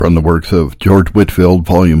From the works of George Whitefield,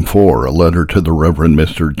 Volume 4, a letter to the Reverend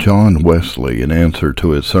Mr. John Wesley in answer to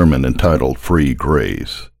his sermon entitled Free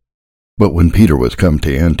Grace. But when Peter was come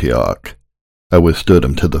to Antioch, I withstood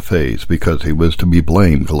him to the face, because he was to be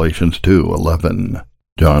blamed. Galatians 2:11.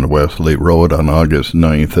 John Wesley wrote on August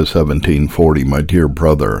 9th of 1740, My dear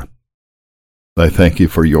brother, I thank you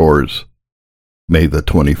for yours, May the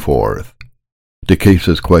 24th. The case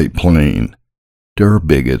is quite plain. There are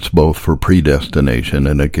bigots both for predestination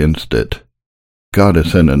and against it. God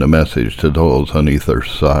is sending a message to those on either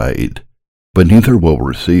side, but neither will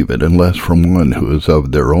receive it unless from one who is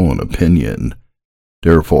of their own opinion.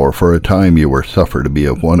 Therefore, for a time you were suffered to be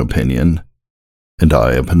of one opinion, and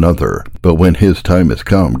I of another. But when his time is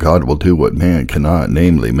come, God will do what man cannot,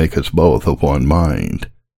 namely, make us both of one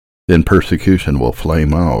mind. Then persecution will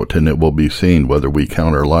flame out, and it will be seen whether we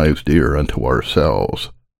count our lives dear unto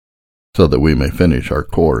ourselves, so that we may finish our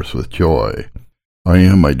course with joy. I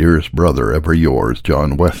am, my dearest brother, ever yours,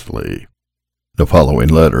 John Wesley. The following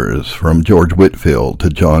letter is from George Whitefield to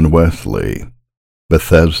John Wesley.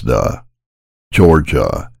 Bethesda,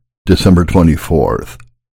 Georgia, December 24th,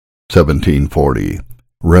 1740.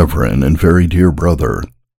 Reverend and very dear brother,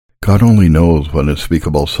 God only knows what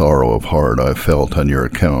unspeakable sorrow of heart I have felt on your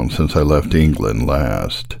account since I left England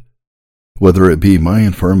last. Whether it be my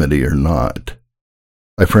infirmity or not,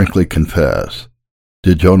 I frankly confess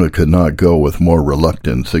that Jonah could not go with more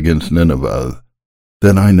reluctance against Nineveh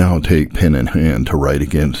than I now take pen in hand to write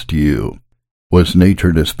against you. Was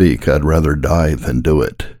nature to speak, I'd rather die than do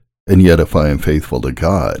it. And yet if I am faithful to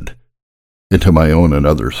God, and to my own and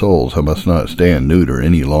other souls, I must not stand neuter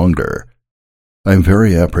any longer. I am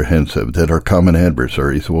very apprehensive that our common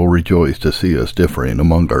adversaries will rejoice to see us differing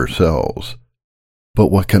among ourselves.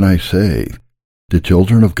 But what can I say? The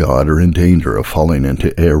children of God are in danger of falling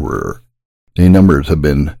into error. Many numbers have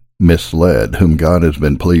been misled, whom God has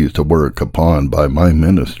been pleased to work upon by my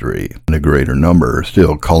ministry, and a greater number are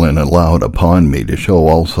still calling aloud upon me to show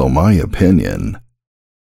also my opinion.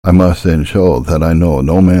 I must then show that I know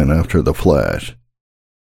no man after the flesh,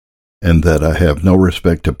 and that I have no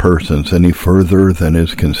respect to persons any further than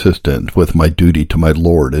is consistent with my duty to my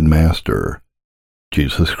Lord and Master,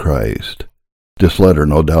 Jesus Christ. This letter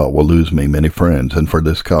no doubt will lose me many friends, and for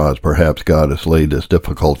this cause perhaps God has laid this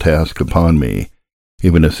difficult task upon me,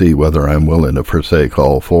 even to see whether I am willing to forsake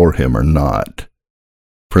all for him or not.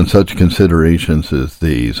 From such considerations as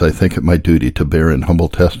these, I think it my duty to bear in humble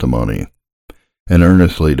testimony, and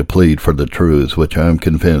earnestly to plead for the truths which I am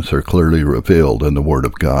convinced are clearly revealed in the Word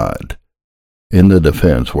of God, in the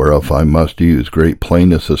defense whereof I must use great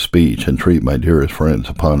plainness of speech and treat my dearest friends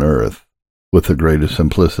upon earth with the greatest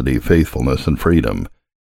simplicity, faithfulness, and freedom,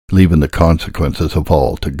 leaving the consequences of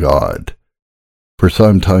all to God. For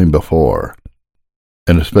some time before,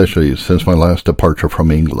 and especially since my last departure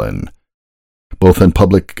from England, both in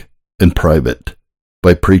public and private,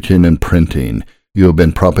 by preaching and printing, you have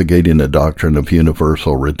been propagating the doctrine of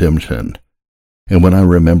universal redemption. And when I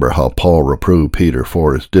remember how Paul reproved Peter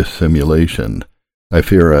for his dissimulation, I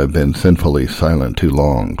fear I have been sinfully silent too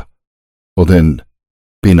long. Well then,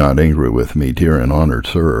 be not angry with me, dear and honored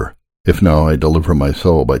sir, if now I deliver my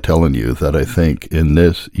soul by telling you that I think in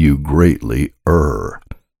this you greatly err.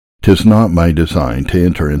 'Tis not my design to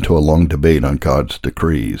enter into a long debate on God's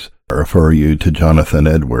decrees. I refer you to Jonathan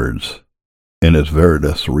Edwards in his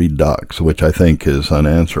Veritas Redux, which I think is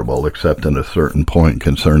unanswerable except in a certain point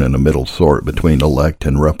concerning a middle sort between elect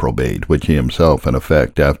and reprobate, which he himself in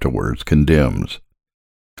effect afterwards condemns.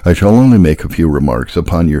 I shall only make a few remarks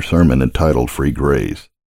upon your sermon entitled Free Grace,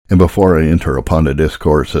 and before I enter upon the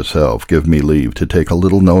discourse itself, give me leave to take a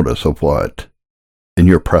little notice of what, in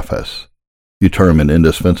your preface, you term an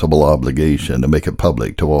indispensable obligation to make it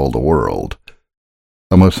public to all the world.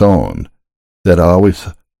 I must own that I always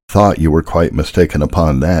thought you were quite mistaken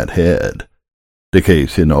upon that head. The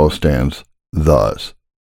case, stands thus.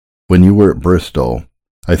 When you were at Bristol,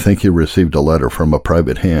 I think you received a letter from a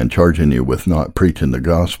private hand charging you with not preaching the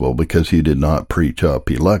gospel because you did not preach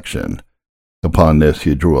up election. Upon this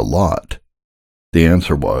you drew a lot. The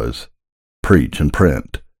answer was, preach and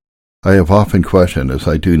print. I have often questioned, as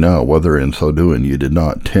I do now, whether in so doing you did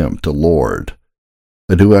not tempt the Lord.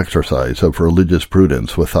 A due exercise of religious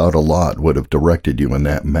prudence without a lot would have directed you in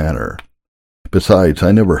that manner. Besides,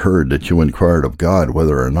 I never heard that you inquired of God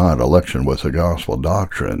whether or not election was a gospel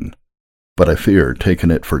doctrine. But I fear, taking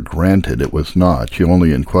it for granted it was not, you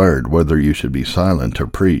only inquired whether you should be silent or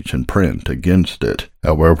preach and print against it.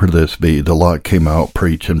 However this be, the lot came out,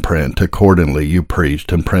 preach and print. Accordingly you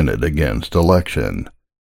preached and printed against election.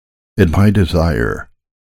 In my desire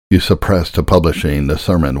You suppressed to publishing the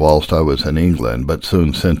sermon whilst I was in England, but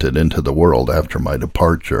soon sent it into the world after my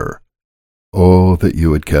departure. Oh, that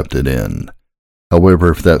you had kept it in.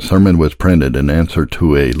 However, if that sermon was printed in answer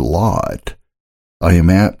to a lot, I am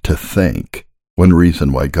apt to think one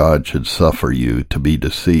reason why God should suffer you to be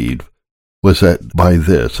deceived was that by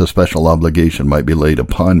this a special obligation might be laid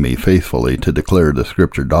upon me faithfully to declare the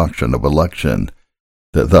Scripture doctrine of election,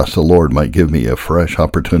 that thus the Lord might give me a fresh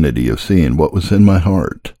opportunity of seeing what was in my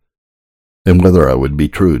heart, and whether I would be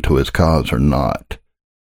true to his cause or not.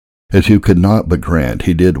 As you could not but grant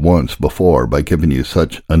he did once before by giving you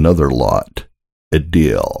such another lot, a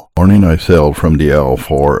deal. Morning I sailed from Deal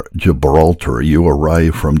for Gibraltar. You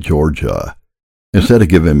arrived from Georgia. Instead of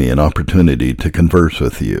giving me an opportunity to converse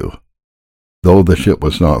with you, though the ship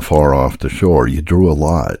was not far off the shore, you drew a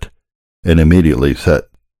lot, and immediately set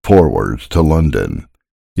forwards to London.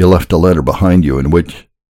 You left a letter behind you in which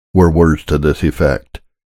were words to this effect: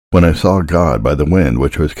 When I saw God by the wind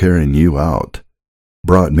which was carrying you out,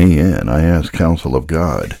 brought me in, I asked counsel of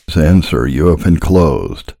God. His answer you have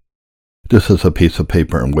enclosed. This is a piece of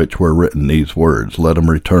paper in which were written these words: Let him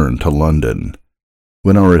return to London.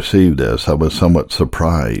 When I received this, I was somewhat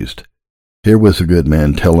surprised. Here was a good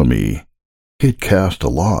man telling me he had cast a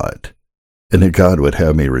lot, and that God would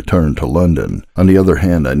have me return to London. On the other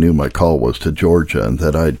hand, I knew my call was to Georgia, and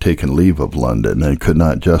that I had taken leave of London, and could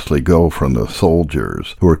not justly go from the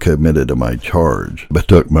soldiers who were committed to my charge, but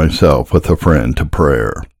took myself with a friend to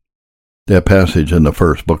prayer. That passage in the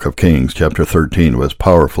first book of Kings, chapter 13, was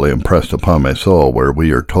powerfully impressed upon my soul, where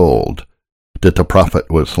we are told that the prophet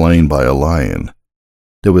was slain by a lion,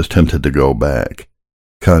 that was tempted to go back,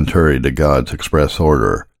 contrary to God's express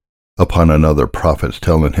order, upon another prophet's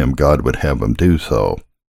telling him God would have him do so.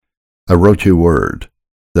 I wrote you word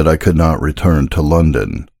that I could not return to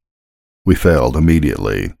London. We failed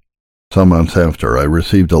immediately. Some months after, I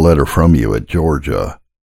received a letter from you at Georgia,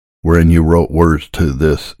 wherein you wrote words to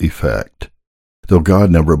this effect: Though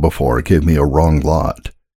God never before gave me a wrong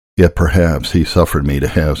lot, yet perhaps he suffered me to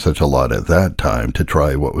have such a lot at that time to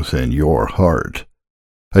try what was in your heart.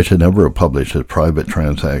 I should never have published a private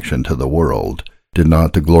transaction to the world, did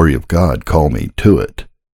not the glory of God call me to it.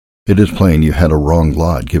 It is plain you had a wrong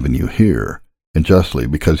lot given you here, and justly,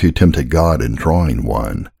 because you tempted God in drawing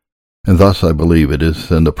one. And thus I believe it is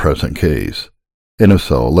in the present case. And if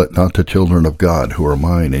so, let not the children of God who are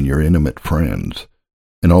mine and your intimate friends,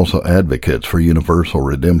 and also advocates for universal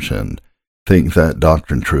redemption, think that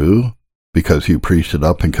doctrine true, because you preached it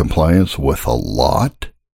up in compliance with a lot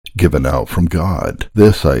given out from God.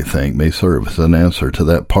 This, I think, may serve as an answer to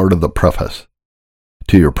that part of the preface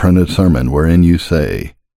to your printed sermon wherein you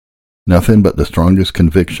say, nothing but the strongest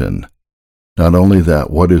conviction, not only that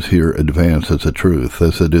what is here advanced is a truth,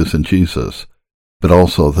 as it is in Jesus, but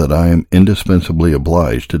also that I am indispensably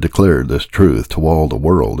obliged to declare this truth to all the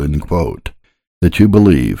world, end quote. That you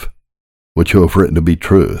believe what you have written to be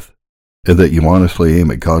truth, and that you honestly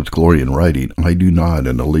aim at God's glory in writing, I do not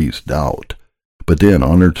in the least doubt. But then,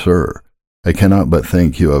 honored sir, I cannot but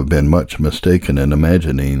think you have been much mistaken in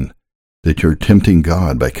imagining that your tempting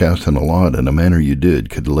God by casting a lot in the manner you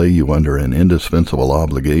did could lay you under an indispensable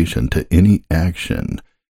obligation to any action,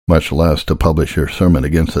 much less to publish your sermon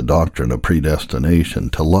against the doctrine of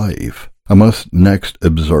predestination to life. I must next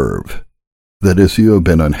observe that as you have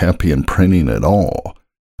been unhappy in printing at all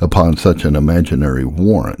upon such an imaginary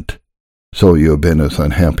warrant, so you have been as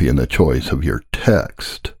unhappy in the choice of your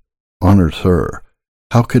text. Honored sir,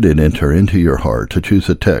 how could it enter into your heart to choose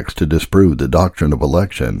a text to disprove the doctrine of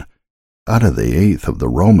election out of the 8th of the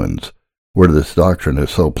Romans, where this doctrine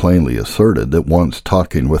is so plainly asserted that once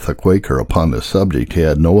talking with a Quaker upon this subject, he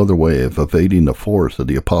had no other way of evading the force of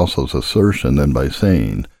the apostle's assertion than by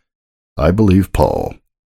saying, I believe Paul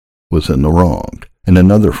was in the wrong. And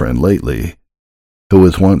another friend lately, who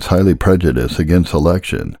was once highly prejudiced against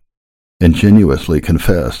election, ingenuously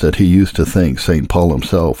confessed that he used to think St. Paul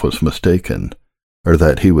himself was mistaken, or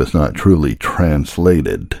that he was not truly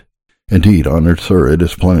translated. Indeed, honored sir, it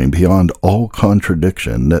is plain beyond all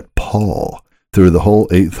contradiction that Paul, through the whole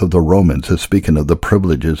 8th of the Romans, is speaking of the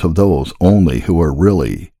privileges of those only who are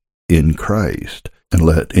really in Christ. And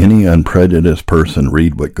let any unprejudiced person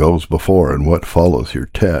read what goes before and what follows your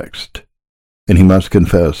text, and he must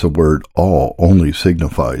confess the word all only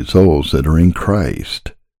signifies those that are in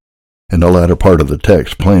Christ. And the latter part of the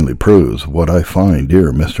text plainly proves what I find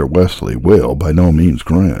dear Mr. Wesley will by no means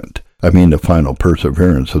grant. I mean the final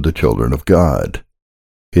perseverance of the children of God.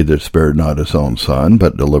 He that spared not his own son,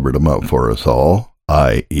 but delivered him up for us all,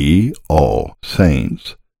 i.e., all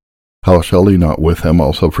saints, how shall he not with him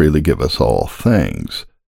also freely give us all things?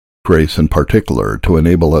 grace in particular to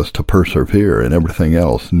enable us to persevere in everything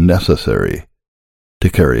else necessary to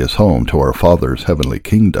carry us home to our Father's heavenly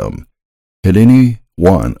kingdom. Had any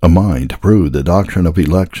one a mind to prove the doctrine of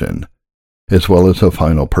election, as well as of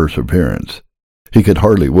final perseverance, he could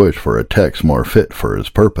hardly wish for a text more fit for his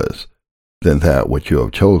purpose than that which you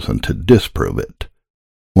have chosen to disprove it.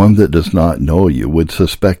 One that does not know you would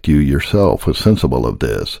suspect you yourself was sensible of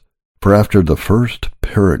this, for after the first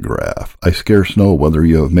paragraph I scarce know whether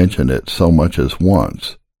you have mentioned it so much as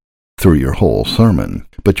once through your whole sermon,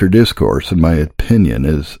 but your discourse, in my opinion,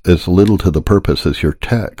 is as little to the purpose as your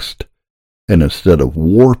text, and instead of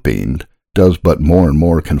warping, does but more and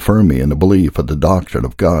more confirm me in the belief of the doctrine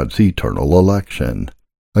of God's eternal election.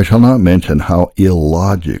 I shall not mention how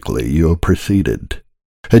illogically you have proceeded.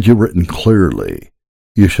 Had you written clearly,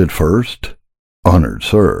 you should first, honored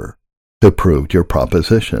sir, have proved your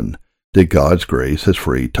proposition that God's grace is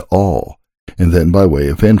free to all, and then by way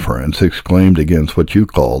of inference exclaimed against what you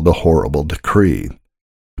called the horrible decree.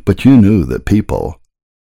 But you knew that people,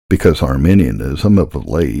 because Arminianism of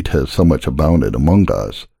late has so much abounded among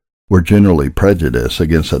us, were generally prejudiced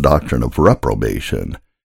against the doctrine of reprobation,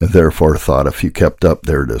 and therefore thought if you kept up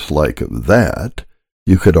their dislike of that,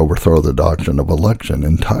 you could overthrow the doctrine of election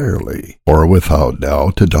entirely. Or without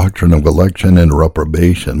doubt, the doctrine of election and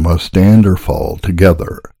reprobation must stand or fall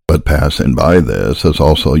together. But passing by this is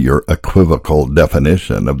also your equivocal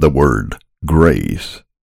definition of the word grace,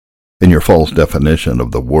 and your false definition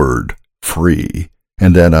of the word free,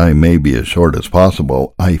 and that I may be as short as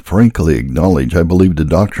possible, I frankly acknowledge I believe the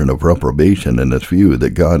doctrine of reprobation in its view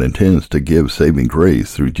that God intends to give saving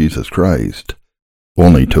grace through Jesus Christ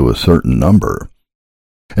only to a certain number,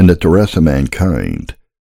 and that the rest of mankind,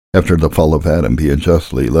 after the fall of Adam, being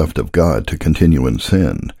justly left of God to continue in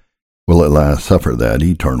sin, will at last suffer that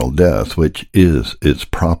eternal death which is its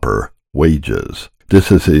proper wages.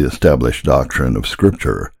 This is the established doctrine of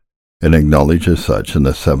Scripture, and acknowledged as such in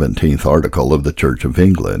the 17th article of the Church of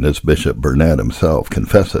England, as Bishop Burnet himself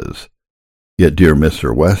confesses. Yet dear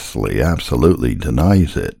Mr. Wesley absolutely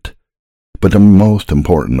denies it. But the most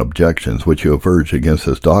important objections which you have urged against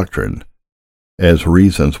this doctrine, as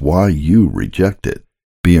reasons why you reject it,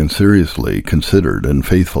 being seriously considered and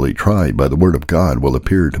faithfully tried by the Word of God, will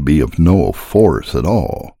appear to be of no force at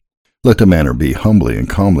all. Let the matter be humbly and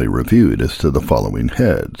calmly reviewed as to the following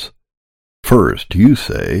heads. First, you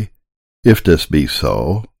say, if this be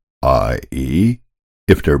so, i.e.,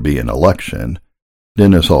 if there be an election,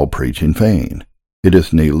 then is all preaching vain. It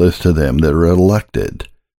is needless to them that are elected,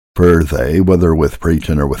 for they, whether with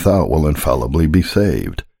preaching or without, will infallibly be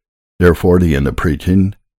saved. Therefore the end of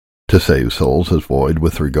preaching to save souls is void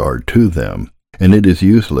with regard to them, and it is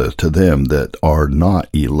useless to them that are not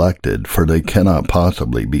elected, for they cannot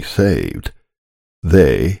possibly be saved.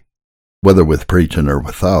 They, whether with preaching or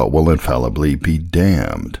without, will infallibly be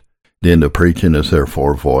damned. The end of preaching is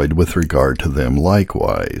therefore void with regard to them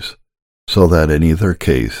likewise, so that in either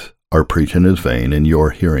case our preaching is vain, and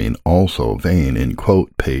your hearing also vain, in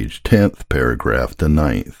quote page 10th, paragraph the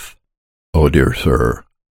 9th. Oh dear sir,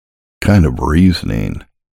 kind of reasoning,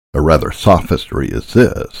 or rather sophistry, is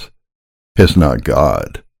this? Has not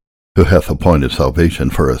God, who hath appointed salvation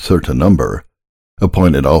for a certain number,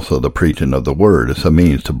 appointed also the preaching of the word as a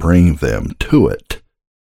means to bring them to it?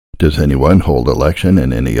 Does anyone hold election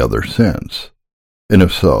in any other sense? And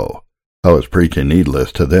if so, how is preaching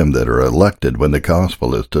needless to them that are elected, when the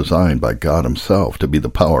gospel is designed by God himself to be the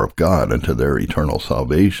power of God unto their eternal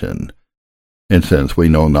salvation? And since we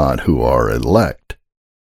know not who are elect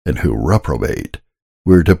and who reprobate,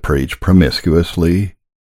 we are to preach promiscuously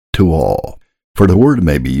to all. For the word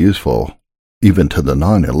may be useful even to the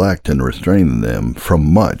non-elect in restraining them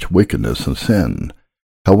from much wickedness and sin.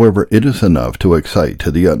 However, it is enough to excite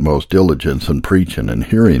to the utmost diligence in preaching and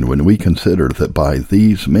hearing, when we consider that by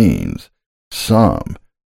these means some,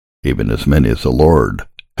 even as many as the Lord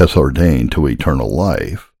has ordained to eternal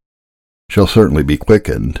life, shall certainly be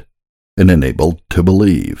quickened and enabled to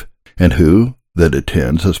believe, and who that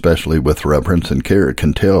attends, especially with reverence and care,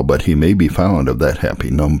 can tell but he may be found of that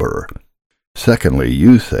happy number. Secondly,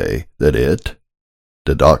 you say that it,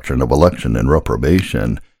 the doctrine of election and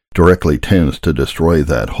reprobation, directly tends to destroy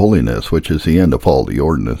that holiness which is the end of all the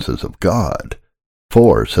ordinances of God.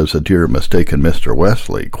 For, says the dear mistaken Mr.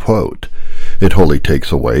 Wesley, quote, it wholly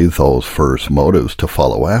takes away those first motives to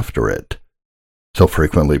follow after it, so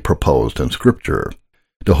frequently proposed in Scripture,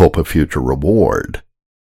 the hope of future reward,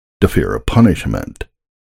 the fear of punishment,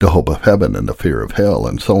 the hope of heaven and the fear of hell,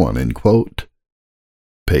 and so on, end quote.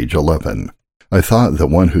 Page 11. I thought that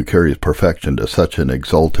one who carries perfection to such an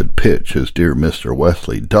exalted pitch as dear Mr.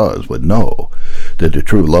 Wesley does would know that a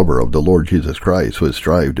true lover of the Lord Jesus Christ would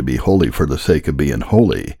strive to be holy for the sake of being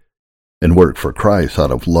holy, and work for Christ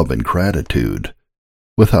out of love and gratitude,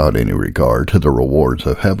 without any regard to the rewards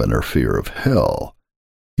of heaven or fear of hell.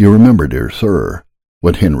 You remember, dear sir,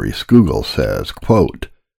 what Henry Scougal says, quote,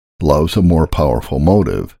 "Love's a more powerful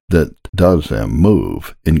motive that does them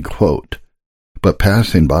move," end quote. But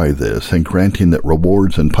passing by this and granting that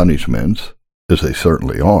rewards and punishments, as they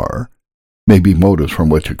certainly are, may be motives from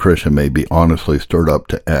which a Christian may be honestly stirred up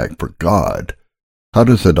to act for God, how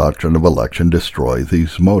does the doctrine of election destroy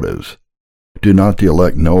these motives? Do not the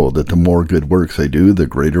elect know that the more good works they do, the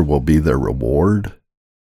greater will be their reward?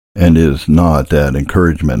 And is not that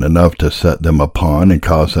encouragement enough to set them upon and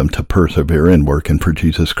cause them to persevere in working for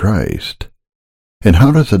Jesus Christ? And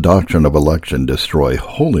how does the doctrine of election destroy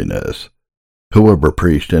holiness? Whoever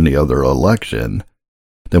preached any other election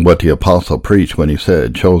than what the apostle preached when he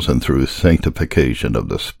said, chosen through sanctification of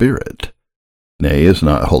the Spirit? Nay, is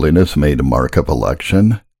not holiness made a mark of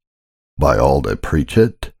election by all that preach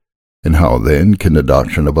it? And how then can the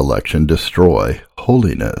doctrine of election destroy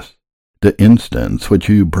holiness? The instance which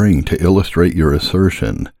you bring to illustrate your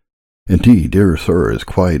assertion, indeed, dear sir, is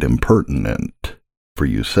quite impertinent. For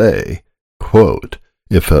you say, quote,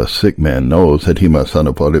 "If a sick man knows that he must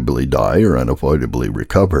unavoidably die or unavoidably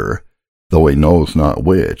recover, though he knows not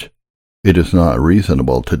which, it is not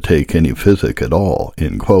reasonable to take any physic at all,"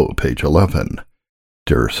 end quote, page 11.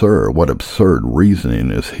 Dear sir, what absurd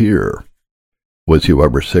reasoning is here? Was you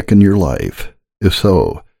ever sick in your life? If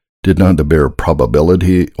so, did not the bare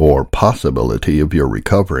probability or possibility of your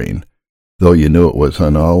recovering, though you knew it was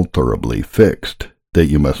unalterably fixed, that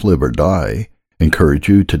you must live or die, encourage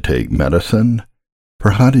you to take medicine?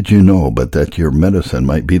 For how did you know but that your medicine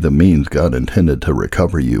might be the means God intended to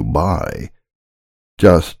recover you by?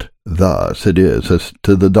 Just thus it is as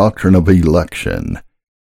to the doctrine of election.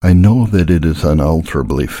 I know that it is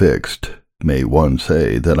unalterably fixed. May one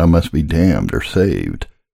say that I must be damned or saved?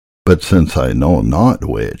 But since I know not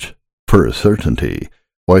which, for a certainty,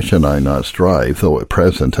 why should I not strive, though at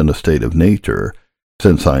present in a state of nature,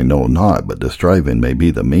 since I know not but the striving may be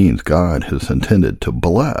the means God has intended to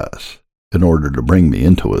bless, in order to bring me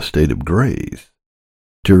into a state of grace?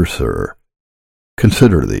 Dear sir,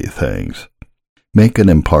 consider these things. Make an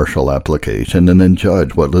impartial application, and then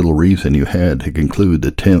judge what little reason you had to conclude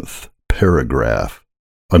the 10th paragraph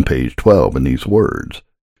on page 12 in these words.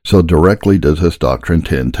 So directly does this doctrine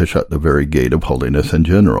tend to shut the very gate of holiness in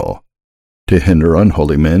general, to hinder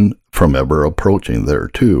unholy men from ever approaching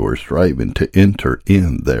thereto or striving to enter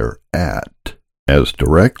in thereat. As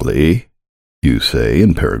directly, you say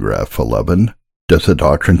in paragraph 11, does the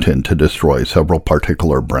doctrine tend to destroy several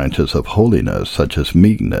particular branches of holiness, such as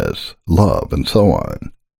meekness, love, and so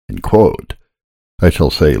on. End quote. I shall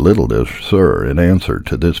say little, dear sir, in answer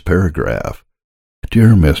to this paragraph. Dear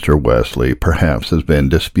Mr. Wesley perhaps has been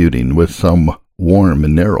disputing with some warm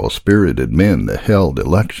and narrow-spirited men that held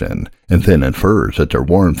election, and then infers that their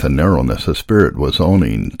warmth and narrowness of spirit was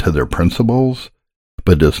owing to their principles.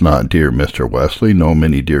 But does not dear Mr. Wesley know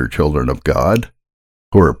many dear children of God,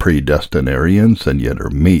 who are predestinarians and yet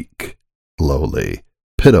are meek, lowly,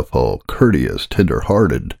 pitiful, courteous,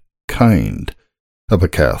 tender-hearted, kind, of a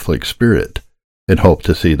Catholic spirit, and hope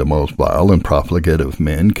to see the most vile and profligate of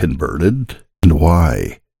men converted? And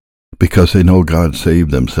why? Because they know God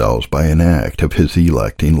saved themselves by an act of his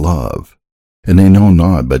electing love, and they know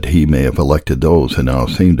not but he may have elected those who now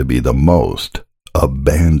seem to be the most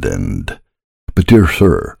abandoned. But, dear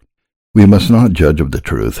sir, we must not judge of the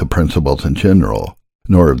truth of principles in general,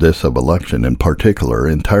 nor of this of election in particular,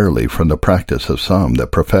 entirely from the practice of some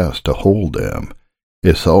that profess to hold them.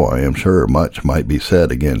 If so, I am sure much might be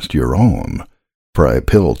said against your own, for I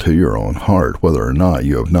appeal to your own heart, whether or not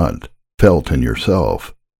you have not felt in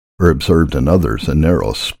yourself, or observed in others, a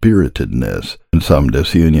narrow-spiritedness and some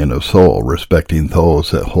disunion of soul respecting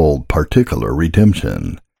those that hold particular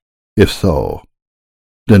redemption. If so,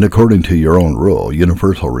 then according to your own rule,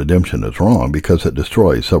 universal redemption is wrong, because it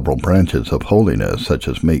destroys several branches of holiness, such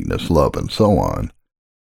as meekness, love, and so on.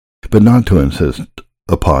 But not to insist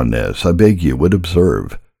upon this, I beg you would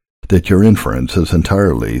observe that your inference is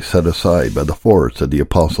entirely set aside by the force of the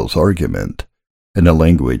Apostle's argument, and the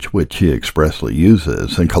language which he expressly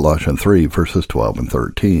uses in Colossians 3, verses 12 and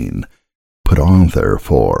 13. Put on,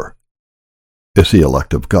 therefore, as the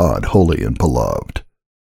elect of God, holy and beloved,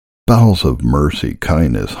 bowels of mercy,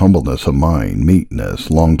 kindness, humbleness of mind, meekness,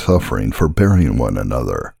 long-suffering, forbearing one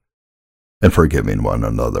another, and forgiving one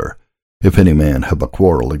another, if any man have a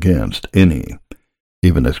quarrel against any.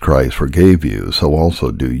 Even as Christ forgave you, so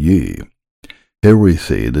also do ye. Here we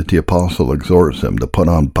see that the apostle exhorts them to put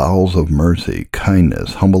on bowels of mercy,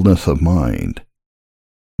 kindness, humbleness of mind,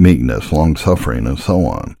 meekness, long-suffering, and so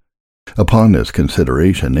on. Upon this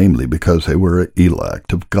consideration, namely because they were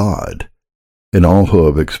elect of God, and all who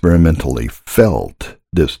have experimentally felt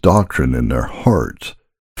this doctrine in their hearts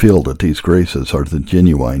feel that these graces are the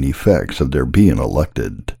genuine effects of their being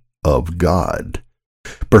elected of God.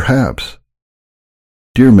 Perhaps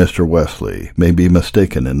dear Mr. Wesley may be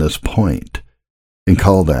mistaken in this point, and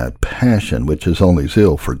call that passion which is only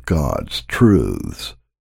zeal for God's truths.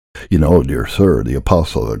 You know, dear sir, the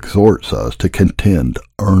apostle exhorts us to contend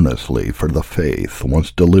earnestly for the faith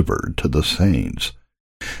once delivered to the saints,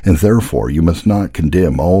 and therefore you must not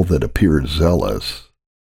condemn all that appear zealous,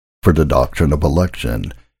 for the doctrine of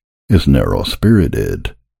election is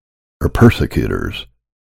narrow-spirited, or persecutors,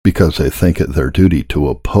 because they think it their duty to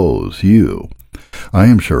oppose you. I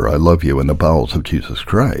am sure I love you in the bowels of Jesus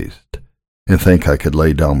Christ, and think I could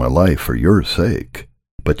lay down my life for your sake.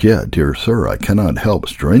 But yet, dear sir, I cannot help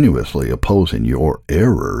strenuously opposing your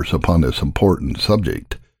errors upon this important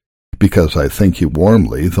subject, because I think you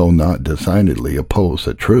warmly, though not designedly, oppose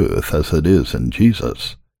the truth as it is in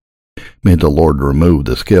Jesus. May the Lord remove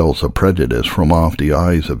the scales of prejudice from off the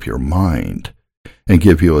eyes of your mind, and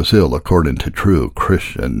give you a zeal according to true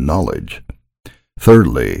Christian knowledge.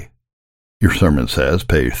 Thirdly, your sermon says,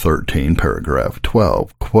 page 13, paragraph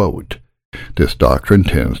 12, quote, "This doctrine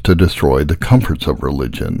tends to destroy the comforts of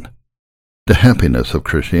religion, the happiness of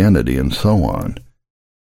Christianity, and so on."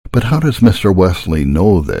 But how does Mr. Wesley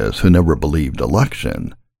know this, who never believed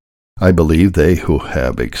election? I believe they who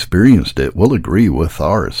have experienced it will agree with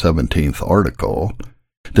our 17th article,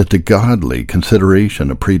 that the godly consideration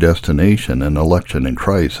of predestination and election in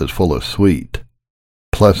Christ is full of sweet,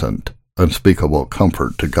 pleasant, unspeakable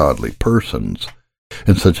comfort to godly persons,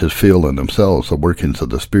 and such as feel in themselves the workings of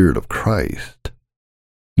the Spirit of Christ,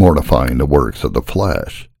 mortifying the works of the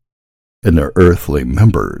flesh in their earthly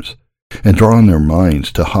members, and drawing their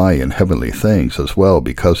minds to high and heavenly things as well,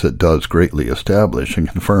 because it does greatly establish and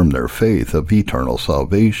confirm their faith of eternal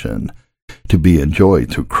salvation to be enjoyed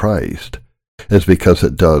through Christ, as because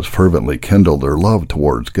it does fervently kindle their love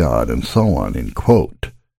towards God, and so on, end quote.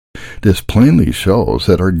 This plainly shows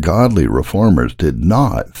that our godly reformers did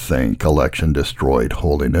not think election destroyed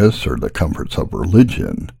holiness or the comforts of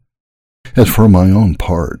religion. As for my own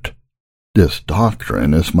part, this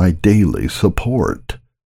doctrine is my daily support.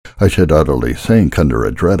 I should utterly sink under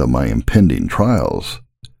a dread of my impending trials,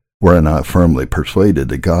 were I not firmly persuaded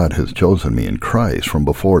that God has chosen me in Christ from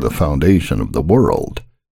before the foundation of the world,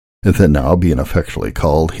 and that now, being effectually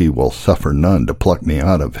called, he will suffer none to pluck me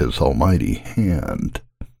out of his almighty hand.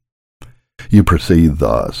 You proceed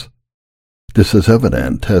thus. This is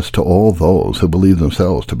evident as to all those who believe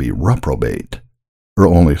themselves to be reprobate, or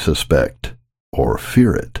only suspect or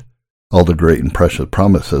fear it. All the great and precious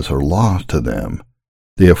promises are lost to them.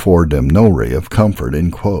 They afford them no ray of comfort,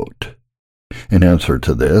 end quote. In answer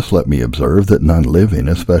to this, let me observe that none living,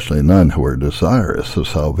 especially none who are desirous of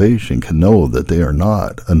salvation, can know that they are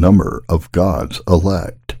not a number of God's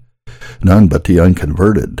elect. None but the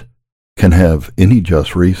unconverted can have any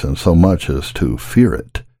just reason so much as to fear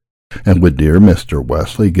it. And would dear Mr.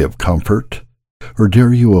 Wesley give comfort, or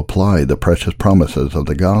dare you apply the precious promises of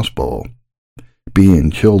the gospel,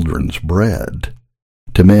 being children's bread,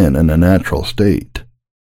 to men in a natural state,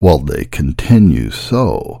 while they continue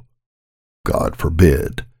so? God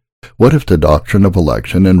forbid. What if the doctrine of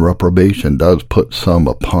election and reprobation does put some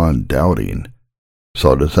upon doubting?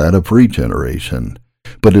 So does that of regeneration.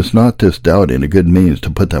 But is not this doubting a good means to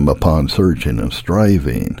put them upon searching and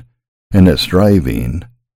striving, and that striving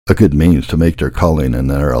a good means to make their calling and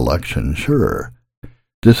their election sure?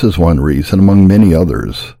 This is one reason, among many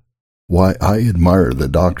others, why I admire the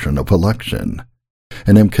doctrine of election,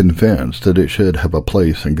 and am convinced that it should have a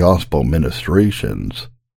place in gospel ministrations,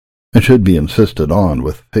 and should be insisted on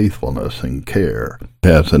with faithfulness and care. It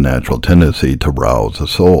has a natural tendency to rouse the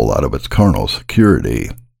soul out of its carnal security,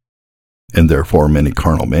 and therefore many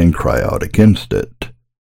carnal men cry out against it,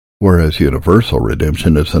 whereas universal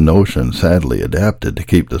redemption is a notion sadly adapted to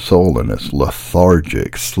keep the soul in its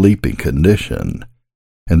lethargic, sleeping condition,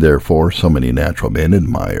 and therefore so many natural men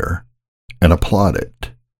admire and applaud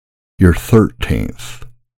it. Your 13th,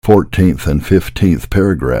 14th, and 15th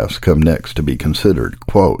paragraphs come next to be considered.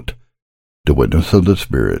 Quote, "The witness of the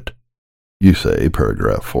Spirit," you say,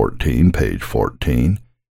 paragraph 14, page 14,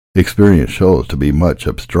 "experience shows to be much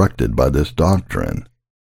obstructed by this doctrine."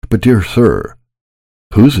 But, dear sir,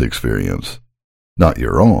 whose experience? Not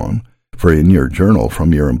your own, for in your journal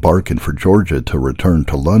from your embarking for Georgia to return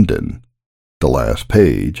to London, the last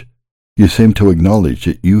page, you seem to acknowledge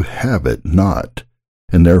that you have it not,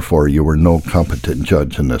 and therefore you are no competent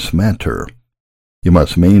judge in this matter. You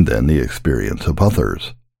must mean, then, the experience of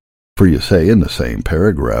others. For you say in the same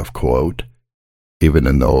paragraph, quote, even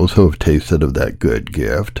in those who have tasted of that good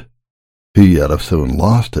gift, who yet have soon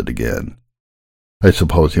lost it again. I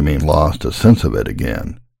suppose you mean lost a sense of it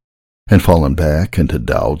again, and fallen back into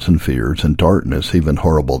doubts and fears and darkness, even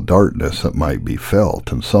horrible darkness that might be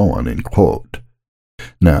felt, and so on, end quote.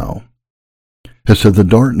 Now, as to the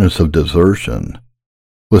darkness of desertion,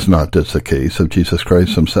 was not this the case of Jesus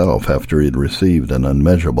Christ himself after he had received an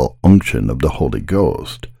unmeasurable unction of the Holy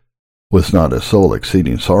Ghost? Was not his soul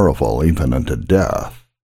exceeding sorrowful even unto death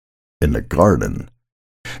in the garden?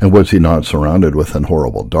 And was he not surrounded with an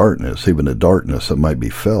horrible darkness, even a darkness that might be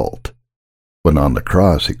felt, when on the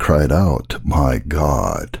cross he cried out, my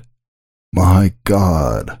God, why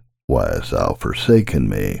hast thou forsaken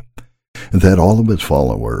me? And that all of his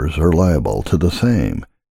followers are liable to the same.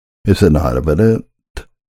 Is it not evident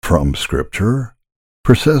from Scripture?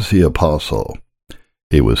 For says the apostle,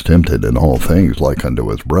 he was tempted in all things like unto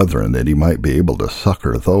his brethren, that he might be able to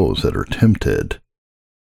succor those that are tempted.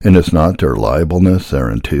 And is not their liableness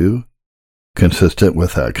thereunto consistent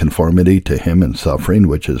with that conformity to him in suffering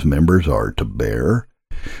which his members are to bear?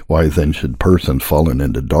 Why then should persons fallen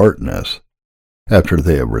into darkness, after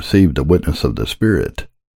they have received the witness of the Spirit,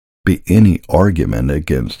 be any argument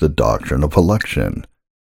against the doctrine of election?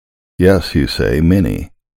 Yes, you say,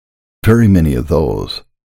 many, very many of those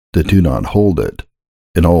that do not hold it,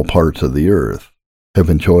 in all parts of the earth, have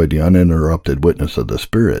enjoyed the uninterrupted witness of the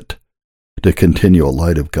Spirit, the continual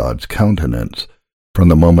light of God's countenance, from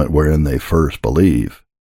the moment wherein they first believe,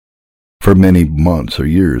 for many months or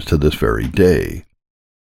years to this very day.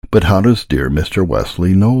 But how does dear Mr.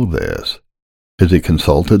 Wesley know this? Has he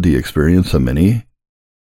consulted the experience of many,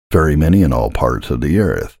 very many in all parts of the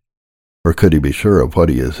earth? Or could he be sure of what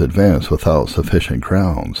he has advanced without sufficient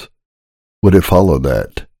grounds? Would it follow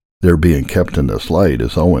that their being kept in this light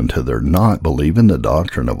is owing to their not believing the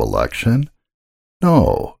doctrine of election?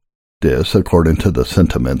 No. This, according to the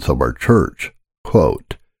sentiments of our church,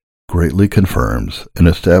 quote, greatly confirms and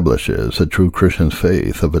establishes a true Christian's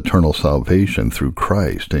faith of eternal salvation through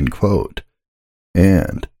Christ, end quote,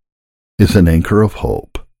 and is an anchor of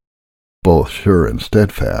hope, both sure and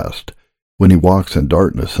steadfast, when he walks in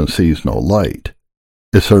darkness and sees no light,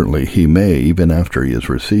 as certainly he may even after he has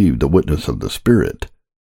received the witness of the Spirit,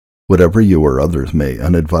 whatever you or others may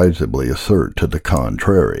unadvisedly assert to the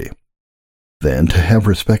contrary. Then to have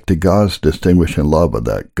respect to God's distinguishing love of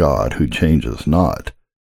that God who changes not,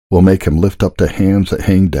 will make him lift up the hands that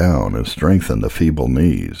hang down and strengthen the feeble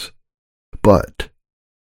knees. But,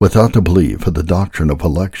 without the belief of the doctrine of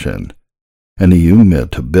election, and the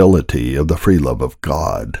immutability of the free love of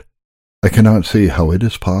God, I cannot see how it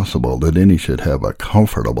is possible that any should have a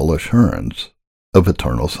comfortable assurance of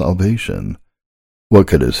eternal salvation. What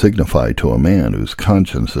could it signify to a man whose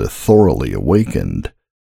conscience is thoroughly awakened,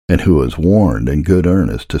 and who is warned in good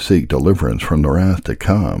earnest to seek deliverance from the wrath to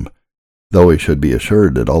come, though he should be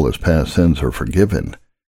assured that all his past sins are forgiven,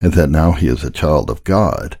 and that now he is a child of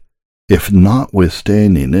God, if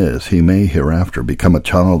notwithstanding this he may hereafter become a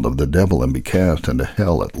child of the devil and be cast into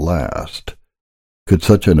hell at last? Could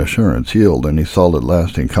such an assurance yield any solid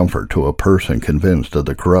lasting comfort to a person convinced of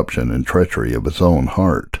the corruption and treachery of his own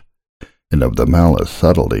heart, and of the malice,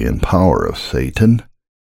 subtlety, and power of Satan?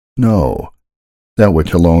 No. That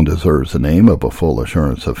which alone deserves the name of a full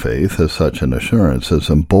assurance of faith is such an assurance as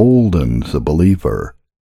emboldens the believer,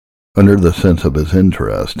 under the sense of his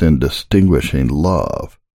interest in distinguishing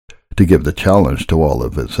love, to give the challenge to all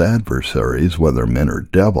of his adversaries, whether men or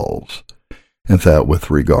devils, and that with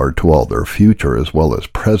regard to all their future as well as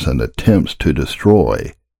present attempts to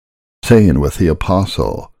destroy, saying with the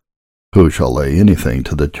apostle, who shall lay anything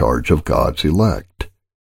to the charge of God's elect?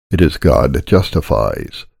 It is God that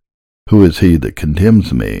justifies. Who is he that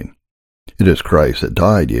condemns me? It is Christ that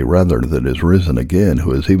died, yea, rather that is risen again,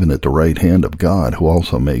 who is even at the right hand of God, who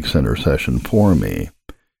also makes intercession for me.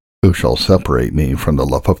 Who shall separate me from the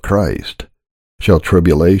love of Christ? Shall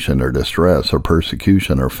tribulation or distress or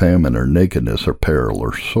persecution or famine or nakedness or peril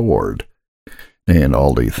or sword? Nay, in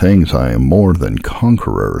all these things I am more than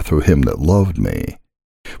conqueror through him that loved me.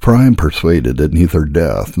 For I am persuaded that neither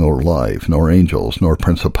death, nor life, nor angels, nor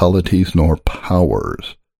principalities, nor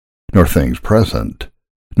powers, nor things present,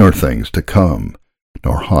 nor things to come,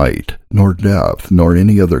 nor height, nor depth, nor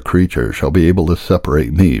any other creature shall be able to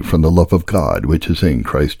separate me from the love of God which is in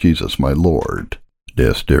Christ Jesus my Lord.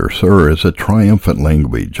 This, dear sir, is a triumphant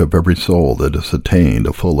language of every soul that has attained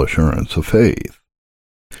a full assurance of faith.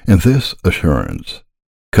 And this assurance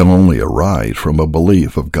can only arise from a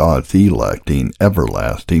belief of God's electing,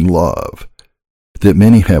 everlasting love, that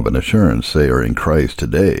many have an assurance they are in Christ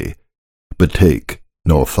today, but take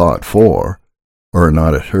no thought for, or are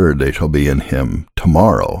not assured they shall be in him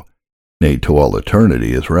tomorrow, nay, to all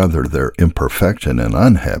eternity, is rather their imperfection and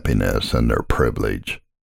unhappiness than their privilege.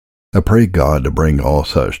 I pray God to bring all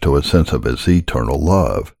such to a sense of his eternal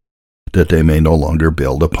love, that they may no longer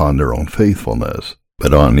build upon their own faithfulness,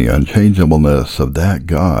 but on the unchangeableness of that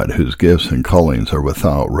God whose gifts and callings are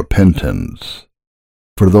without repentance.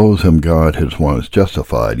 For those whom God has once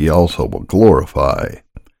justified, he also will glorify.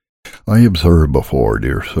 I observed before,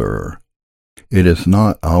 dear sir, it is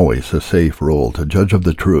not always a safe rule to judge of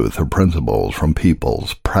the truth of principles from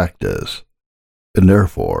people's practice, and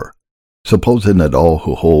therefore, supposing that all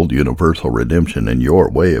who hold universal redemption in your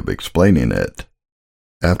way of explaining it,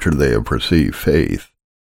 after they have received faith,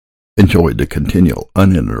 enjoy the continual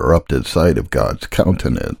uninterrupted sight of God's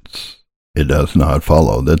countenance, it does not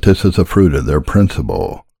follow that this is a fruit of their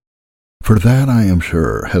principle, for that, I am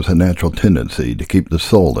sure, has a natural tendency to keep the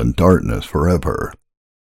soul in darkness forever,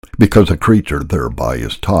 because a creature thereby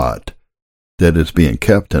is taught that its being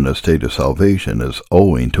kept in a state of salvation is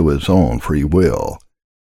owing to his own free will.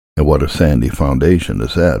 And what a sandy foundation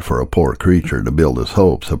is that for a poor creature to build his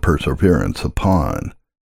hopes of perseverance upon.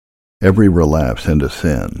 Every relapse into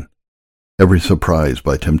sin, every surprise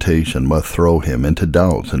by temptation must throw him into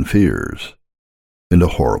doubts and fears, into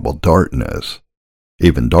horrible darkness,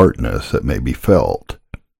 even darkness that may be felt.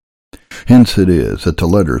 Hence it is that the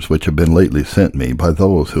letters which have been lately sent me by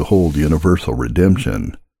those who hold universal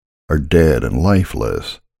redemption are dead and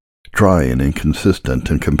lifeless, dry and inconsistent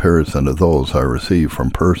in comparison to those I receive from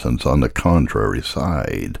persons on the contrary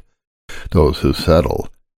side, those who settle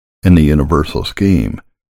in the universal scheme,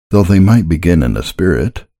 though they might begin in the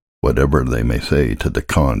spirit, whatever they may say to the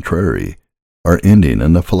contrary, are ending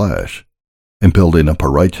in the flesh, and building up a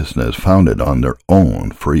righteousness founded on their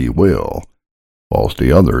own free will, whilst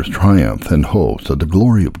the others triumph in hopes of the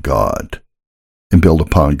glory of God, and build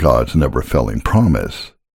upon God's never-failing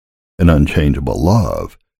promise, an unchangeable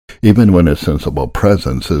love, even when his sensible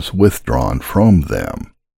presence is withdrawn from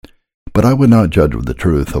them. But I would not judge of the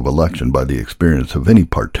truth of election by the experience of any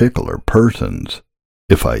particular persons.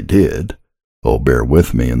 If I did, bear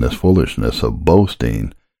with me in this foolishness of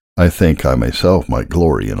boasting, I think I myself might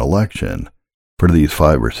glory in election. For these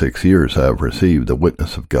 5 or 6 years I have received the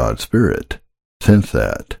witness of God's Spirit. Since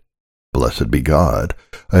that, blessed be God,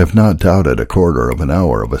 I have not doubted a quarter of an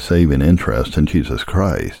hour of a saving interest in Jesus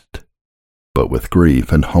Christ. But with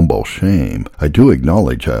grief and humble shame, I do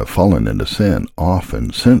acknowledge I have fallen into sin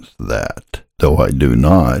often since that, though I do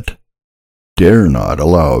not, dare not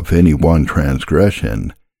allow of any one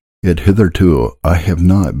transgression, yet hitherto I have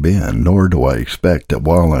not been, nor do I expect that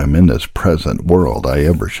while I am in this present world I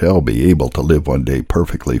ever shall be able to live one day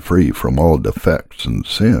perfectly free from all defects and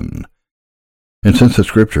sin. And since the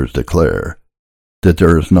Scriptures declare that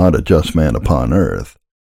there is not a just man upon earth,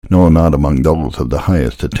 no, not among those of the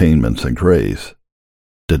highest attainments and grace,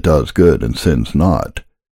 that does good and sins not,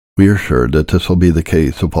 we are sure that this will be the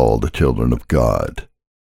case of all the children of God.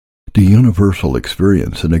 The universal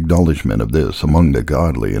experience and acknowledgment of this among the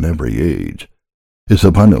godly in every age is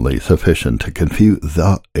abundantly sufficient to confute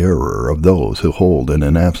the error of those who hold in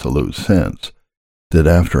an absolute sense that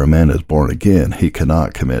after a man is born again he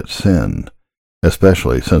cannot commit sin,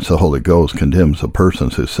 especially since the Holy Ghost condemns the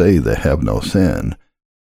persons who say they have no sin,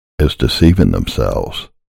 as deceiving themselves,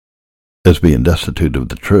 as being destitute of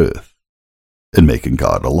the truth, and making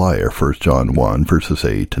God a liar. 1 John 1, verses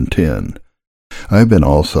 8 and 10. I have been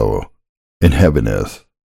also in heaviness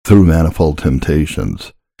through manifold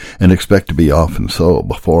temptations, and expect to be often so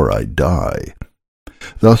before I die.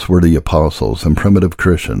 Thus were the apostles and primitive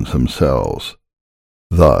Christians themselves.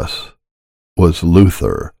 Thus was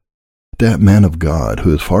Luther, that man of God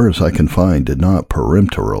who, as far as I can find, did not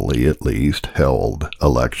peremptorily at least held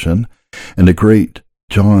election, and the great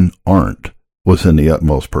John Arndt was in the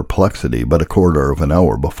utmost perplexity but a quarter of an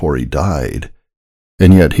hour before he died,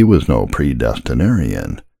 and yet he was no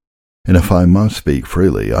predestinarian. And if I must speak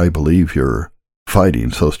freely, I believe your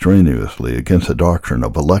fighting so strenuously against the doctrine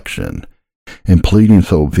of election, and pleading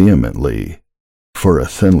so vehemently for a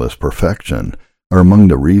sinless perfection, are among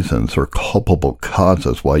the reasons or culpable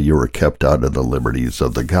causes why you were kept out of the liberties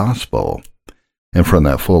of the gospel, and from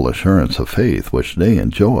that full assurance of faith which they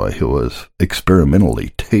enjoy who has experimentally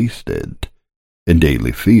tasted and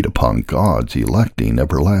daily feed upon God's electing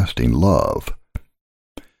everlasting love.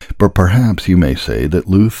 But perhaps you may say that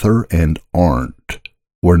Luther and Arndt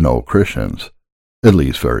were no Christians, at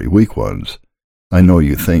least very weak ones. I know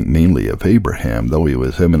you think mainly of Abraham, though he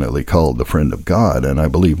was eminently called the friend of God, and I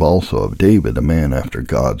believe also of David, a man after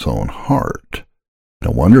God's own heart.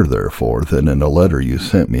 No wonder, therefore, that in a letter you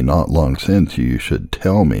sent me not long since you should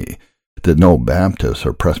tell me that no Baptist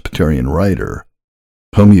or Presbyterian writer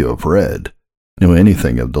whom you have read, knew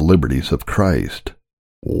anything of the liberties of Christ.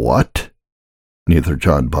 What? Neither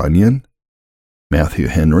John Bunyan, Matthew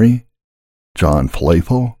Henry, John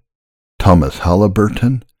Flavel, Thomas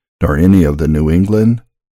Halliburton, nor any of the New England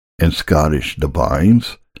and Scottish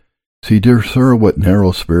divines? See, dear sir, what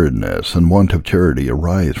narrow-spiritedness and want of charity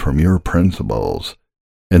arise from your principles,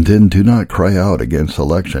 and then do not cry out against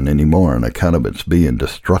election any more on account of its being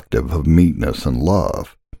destructive of meekness and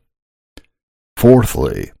love.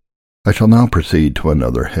 Fourthly, I shall now proceed to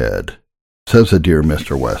another head. Says a dear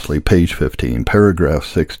Mr. Wesley, page 15, paragraph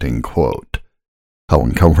 16, quote, "How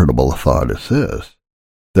uncomfortable a thought is this,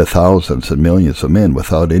 that thousands and millions of men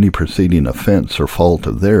without any preceding offense or fault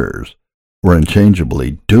of theirs were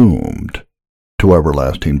unchangeably doomed to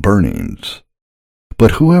everlasting burnings.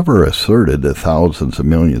 But whoever asserted that thousands of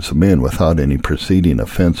millions of men without any preceding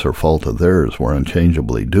offense or fault of theirs were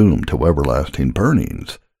unchangeably doomed to everlasting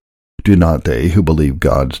burnings, do not they who believe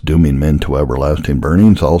God's dooming men to everlasting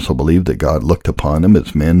burnings also believe that God looked upon them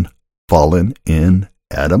as men fallen in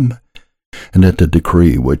Adam, and that the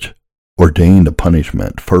decree which ordained a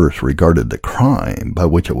punishment first regarded the crime by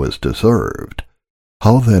which it was deserved?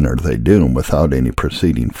 How then are they doomed without any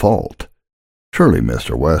preceding fault? Surely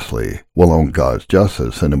Mr. Wesley will own God's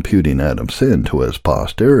justice in imputing Adam's sin to his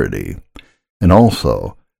posterity, and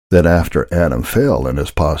also that after Adam fell and his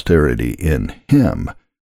posterity in him,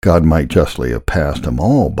 God might justly have passed them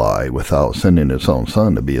all by without sending his own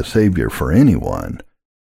Son to be a Savior for anyone.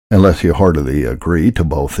 Unless you heartily agree to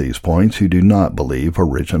both these points, you do not believe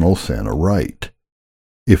original sin aright.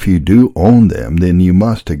 If you do own them, then you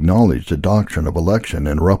must acknowledge the doctrine of election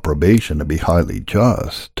and reprobation to be highly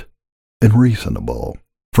just and reasonable.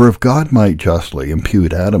 For if God might justly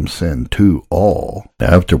impute Adam's sin to all,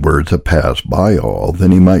 afterwards it passed by all,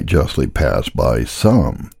 then he might justly pass by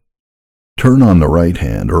some. Turn on the right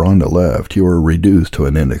hand or on the left, you are reduced to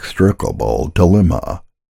an inextricable dilemma.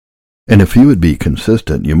 And if you would be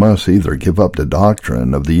consistent, you must either give up the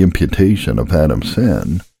doctrine of the imputation of Adam's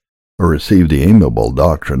sin, or receive the amiable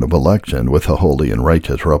doctrine of election with a holy and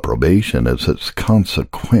righteous reprobation as its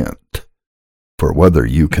consequent. For whether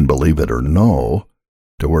you can believe it or no,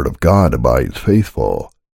 the word of God abides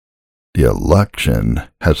faithful. The election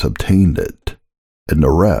has obtained it, and the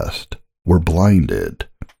rest were blinded.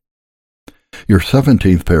 Your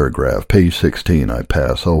 17th paragraph, page 16, I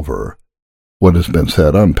pass over. What has been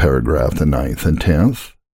said on paragraph the 9th and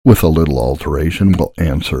 10th, with a little alteration, will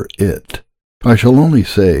answer it. I shall only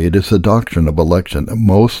say it is the doctrine of election that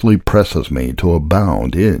mostly presses me to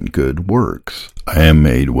abound in good works. I am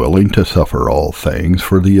made willing to suffer all things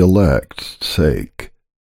for the elect's sake.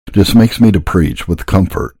 This makes me to preach with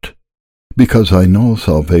comfort, because I know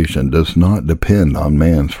salvation does not depend on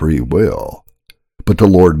man's free will, but the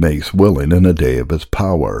Lord makes willing in a day of his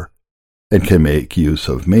power, and can make use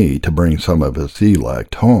of me to bring some of his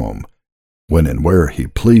elect home, when and where he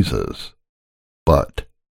pleases. But,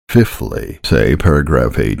 fifthly, say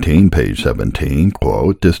paragraph 18, page 17,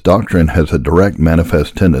 quote, "This doctrine has a direct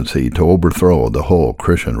manifest tendency to overthrow the whole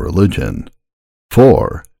Christian religion.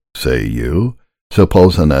 For, say you,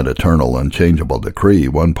 supposing that eternal unchangeable decree,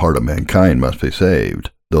 one part of mankind must be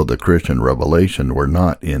saved, though the Christian revelation were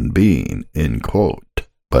not in being," end quote.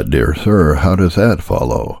 But, dear sir, how does that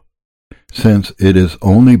follow? Since it is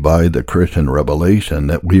only by the Christian revelation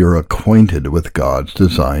that we are acquainted with God's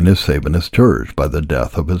design of saving his church by the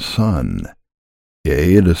death of his Son.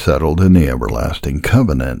 Yea, it is settled in the everlasting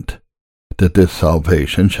covenant that this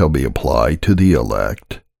salvation shall be applied to the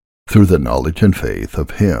elect through the knowledge and faith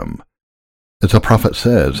of him. As the prophet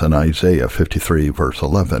says in Isaiah 53, verse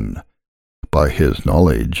 11, "By his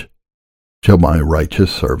knowledge shall my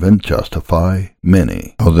righteous servant justify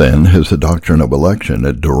many." Well, then, has the doctrine of election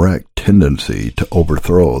a direct tendency to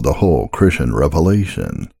overthrow the whole Christian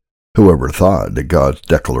revelation? Whoever thought that God's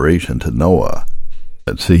declaration to Noah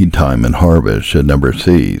that seed time and harvest should never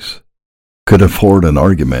cease could afford an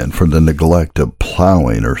argument for the neglect of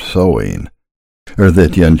plowing or sowing, or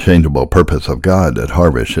that the unchangeable purpose of God that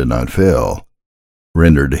harvest should not fail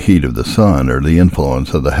rendered the heat of the sun or the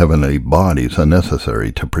influence of the heavenly bodies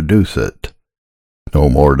unnecessary to produce it? No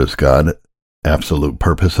more does God's absolute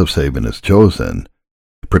purpose of saving his chosen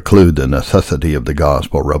preclude the necessity of the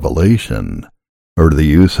gospel revelation, or the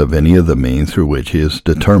use of any of the means through which he is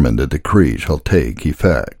determined the decree shall take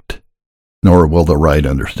effect. Nor will the right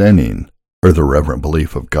understanding or the reverent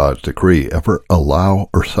belief of God's decree ever allow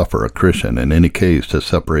or suffer a Christian in any case to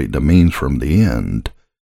separate the means from the end,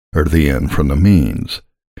 or the end from the means.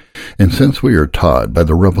 And since we are taught by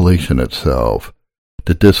the revelation itself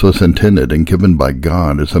that this was intended and given by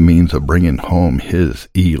God as a means of bringing home his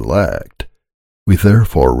elect, we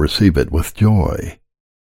therefore receive it with joy,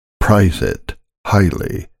 prize it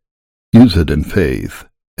highly, use it in faith,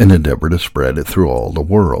 and endeavor to spread it through all the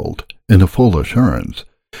world, in the full assurance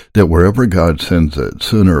that wherever God sends it,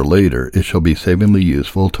 sooner or later it shall be savingly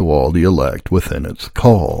useful to all the elect within its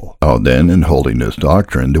call. How then, in holding this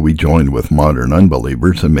doctrine, do we join with modern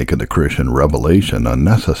unbelievers in making the Christian revelation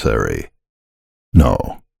unnecessary?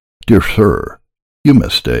 No, dear sir, you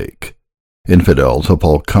mistake. Infidels of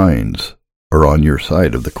all kinds are on your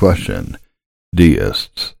side of the question.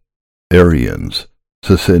 Deists, Arians,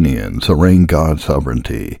 Socinians arraign God's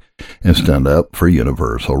sovereignty and stand up for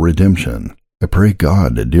universal redemption. I pray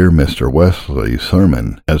God that dear Mr. Wesley's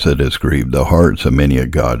sermon, as it has grieved the hearts of many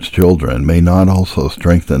of God's children, may not also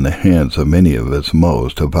strengthen the hands of many of its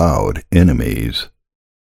most avowed enemies.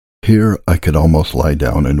 Here I could almost lie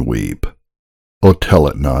down and weep. Oh, tell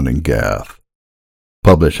it not in Gath.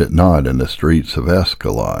 Publish it not in the streets of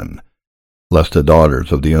Ascalon, lest the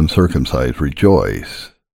daughters of the uncircumcised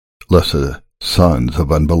rejoice, lest the sons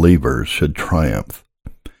of unbelievers should triumph.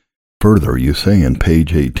 Further, you say in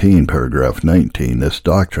page 18, paragraph 19, this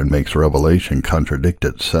doctrine makes revelation contradict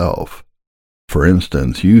itself. For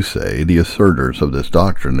instance, you say the assertors of this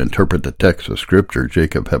doctrine interpret the text of Scripture,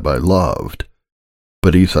 Jacob have I loved,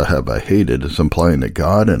 but Esau have I hated, as implying that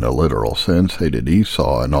God, in a literal sense, hated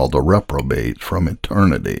Esau and all the reprobates from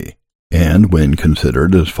eternity. And when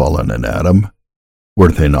considered as fallen in Adam,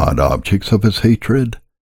 were they not objects of his hatred?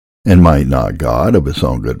 And might not God, of his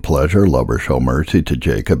own good pleasure, love or show mercy to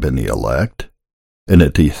Jacob and the elect, and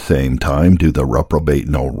at the same time do the reprobate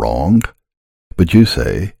no wrong? But you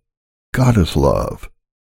say, God is love.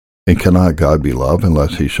 And cannot God be love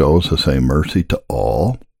unless he shows the same mercy to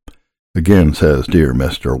all? Again says dear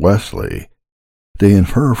Mr. Wesley, they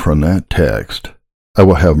infer from that text, I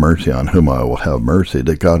will have mercy on whom I will have mercy,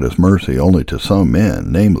 that God has mercy only to some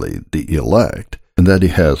men, namely the elect, and that he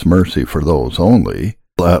has mercy for those only,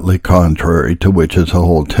 flatly contrary to which is the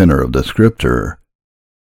whole tenor of the Scripture.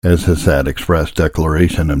 As is that express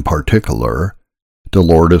declaration in particular, the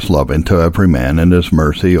Lord is loving to every man and his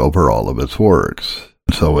mercy over all of his works.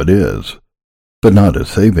 And so it is, but not as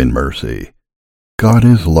saving mercy. God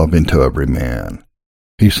is loving to every man.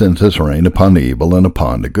 He sends his rain upon the evil and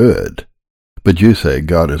upon the good. But you say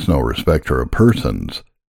God is no respecter of persons.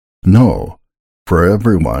 No, for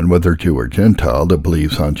everyone, whether Jew or Gentile, that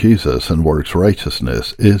believes on Jesus and works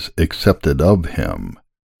righteousness is accepted of him.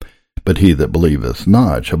 But he that believeth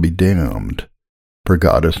not shall be damned. For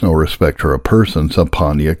God is no respecter of persons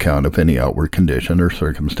upon the account of any outward condition or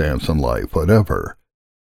circumstance in life whatever.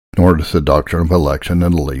 Nor does the doctrine of election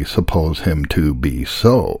in the least suppose him to be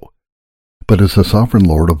so. But as the sovereign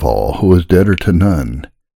Lord of all, who is debtor to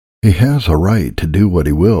none, he has a right to do what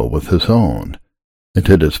he will with his own, and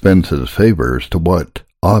to dispense his favors to what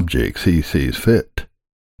objects he sees fit,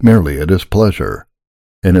 merely at his pleasure,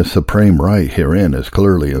 and his supreme right herein is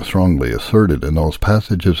clearly and strongly asserted in those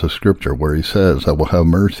passages of Scripture where he says, I will have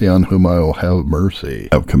mercy on whom I will have mercy,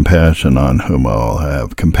 have compassion on whom I will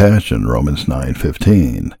have compassion, Romans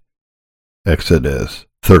 9:15, Exodus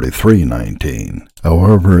 33:19.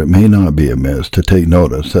 However, it may not be amiss to take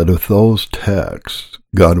notice that of those texts,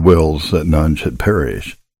 God wills that none should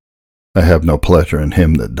perish. I have no pleasure in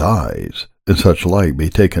him that dies, and such like be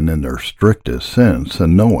taken in their strictest sense,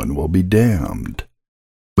 and no one will be damned.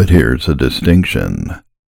 But here's a distinction.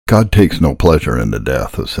 God takes no pleasure in the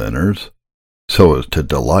death of sinners, so as to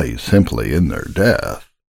delight simply in their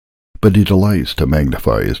death, but he delights to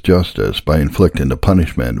magnify his justice by inflicting the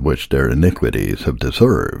punishment which their iniquities have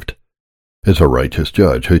deserved. As a righteous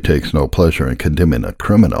judge who takes no pleasure in condemning a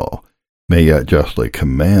criminal, may yet justly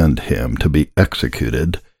command him to be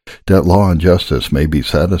executed, that law and justice may be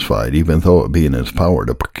satisfied, even though it be in his power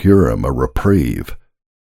to procure him a reprieve.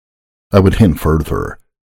 I would hint further,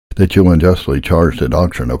 that you unjustly charge the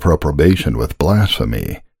doctrine of reprobation with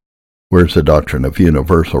blasphemy, whereas the doctrine of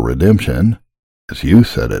universal redemption, as you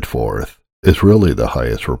set it forth, is really the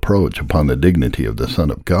highest reproach upon the dignity of the Son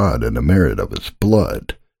of God and the merit of his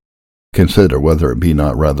blood. Consider whether it be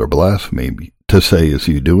not rather blasphemy to say, as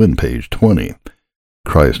you do in page 20,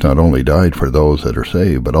 Christ not only died for those that are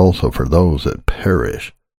saved, but also for those that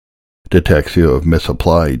perish. The text you have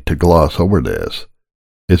misapplied to gloss over this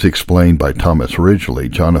is explained by Thomas Ridgely,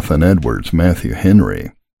 Jonathan Edwards, Matthew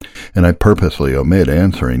Henry, and I purposely omit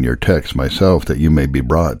answering your text myself that you may be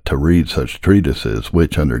brought to read such treatises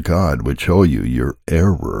which under God would show you your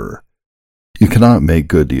error. You cannot make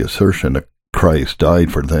good the assertion that Christ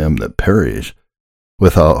died for them that perish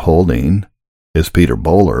without holding, as Peter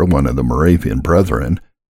Böhler, one of the Moravian brethren,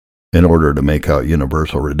 in order to make out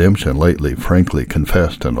universal redemption, lately frankly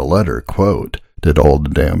confessed in a letter, quote, that all the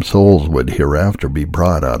damned souls would hereafter be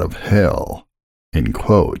brought out of hell, end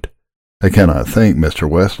quote. I cannot think Mr.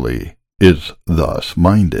 Wesley is thus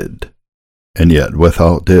minded. And yet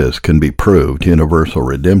without this can be proved universal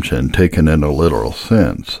redemption taken in a literal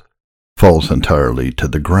sense falls entirely to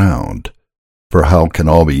the ground. For how can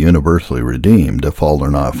all be universally redeemed if all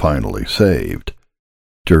are not finally saved?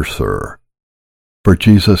 Dear sir, for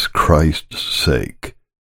Jesus Christ's sake,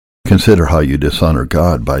 consider how you dishonor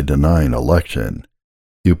God by denying election.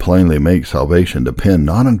 You plainly make salvation depend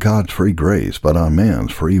not on God's free grace, but on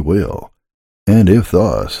man's free will. And if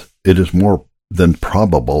thus, it is more than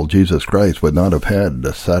probable Jesus Christ would not have had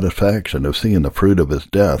the satisfaction of seeing the fruit of his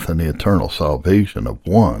death and the eternal salvation of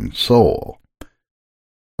one soul.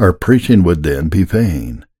 Our preaching would then be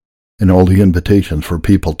vain, and all the invitations for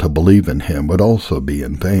people to believe in him would also be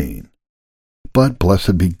in vain. But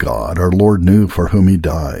blessed be God, our Lord knew for whom he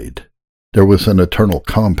died. There was an eternal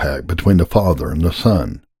compact between the Father and the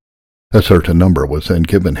Son. A certain number was then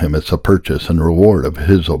given him as a purchase and reward of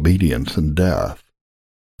his obedience and death.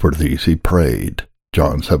 For these he prayed,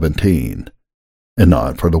 John 17, and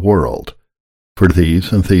not for the world. For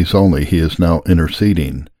these and these only he is now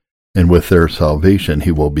interceding, and with their salvation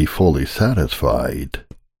he will be fully satisfied.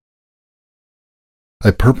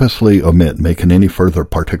 I purposely omit making any further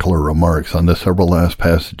particular remarks on the several last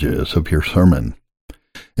passages of your sermon.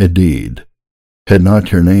 Indeed, had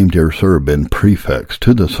not your name, dear sir, been prefixed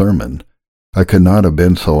to the sermon, I could not have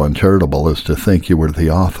been so uncharitable as to think you were the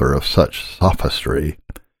author of such sophistry.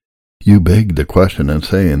 You beg the question in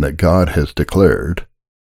saying that God has declared,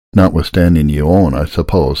 notwithstanding you own, I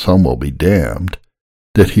suppose, some will be damned,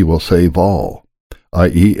 that he will save all,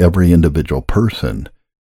 i.e., every individual person.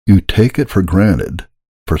 You take it for granted,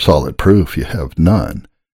 for solid proof you have none,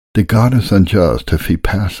 that God is unjust if he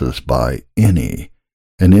passes by any,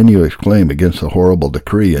 and then you exclaim against the horrible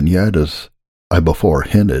decree, and yet, as I before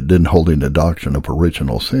hinted, in holding the doctrine of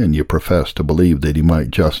original sin, you profess to believe that he might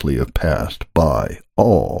justly have passed by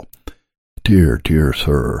all. Dear, dear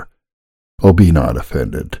sir, oh, be not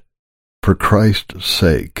offended. For Christ's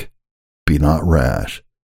sake, be not rash.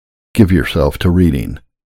 Give yourself to reading.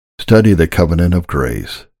 Study the covenant of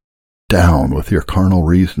grace. Down with your carnal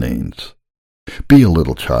reasonings. Be a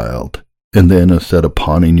little child, and then instead of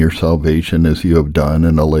pawning your salvation as you have done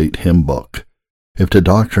in a late hymn book, if the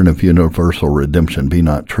doctrine of universal redemption be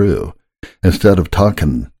not true, instead of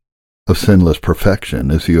talking of sinless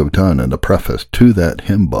perfection as you have done in the preface to that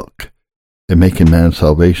hymn book, and making man's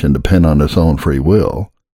salvation depend on his own free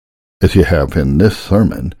will, as you have in this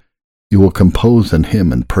sermon, you will compose in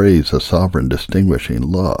hymn and praise a sovereign distinguishing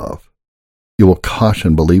love. You will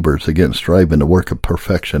caution believers against striving to work a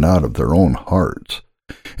perfection out of their own hearts,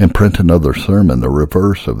 and print another sermon the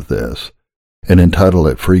reverse of this, and entitle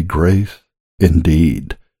it Free Grace.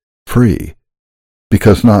 Indeed, free,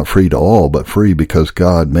 because not free to all, but free because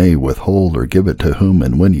God may withhold or give it to whom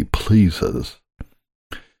and when he pleases.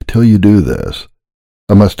 Till you do this,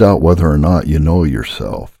 I must doubt whether or not you know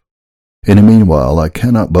yourself. In the meanwhile, I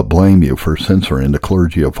cannot but blame you for censoring the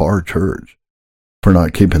clergy of our church, for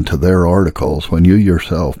not keeping to their articles when you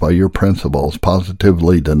yourself, by your principles,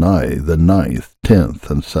 positively deny the 9th,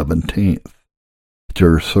 10th, and 17th.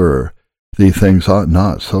 Dear sir, these things ought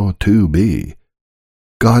not so to be.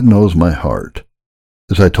 God knows my heart,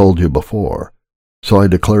 as I told you before, so I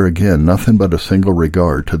declare again nothing but a single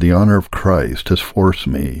regard to the honor of Christ has forced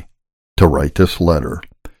me to write this letter.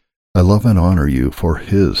 I love and honor you for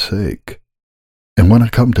his sake, and when I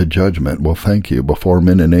come to judgment will thank you before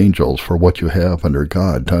men and angels for what you have under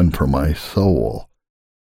God done for my soul.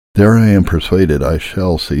 There I am persuaded I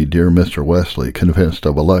shall see dear Mr. Wesley convinced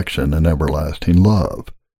of election and everlasting love.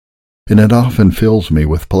 And it often fills me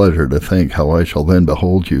with pleasure to think how I shall then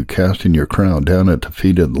behold you casting your crown down at the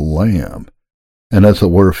feet of the Lamb, and as it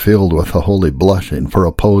were filled with a holy blushing for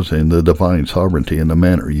opposing the divine sovereignty in the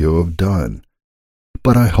manner you have done.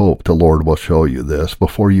 But I hope the Lord will show you this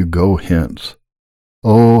before you go hence.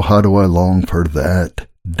 Oh, how do I long for that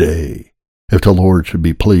day! If the Lord should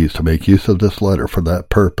be pleased to make use of this letter for that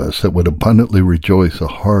purpose, it would abundantly rejoice the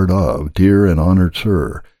heart of, dear and honored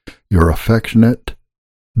sir, your affectionate,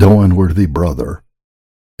 though unworthy brother,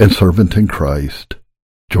 and servant in Christ,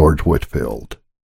 George Whitefield.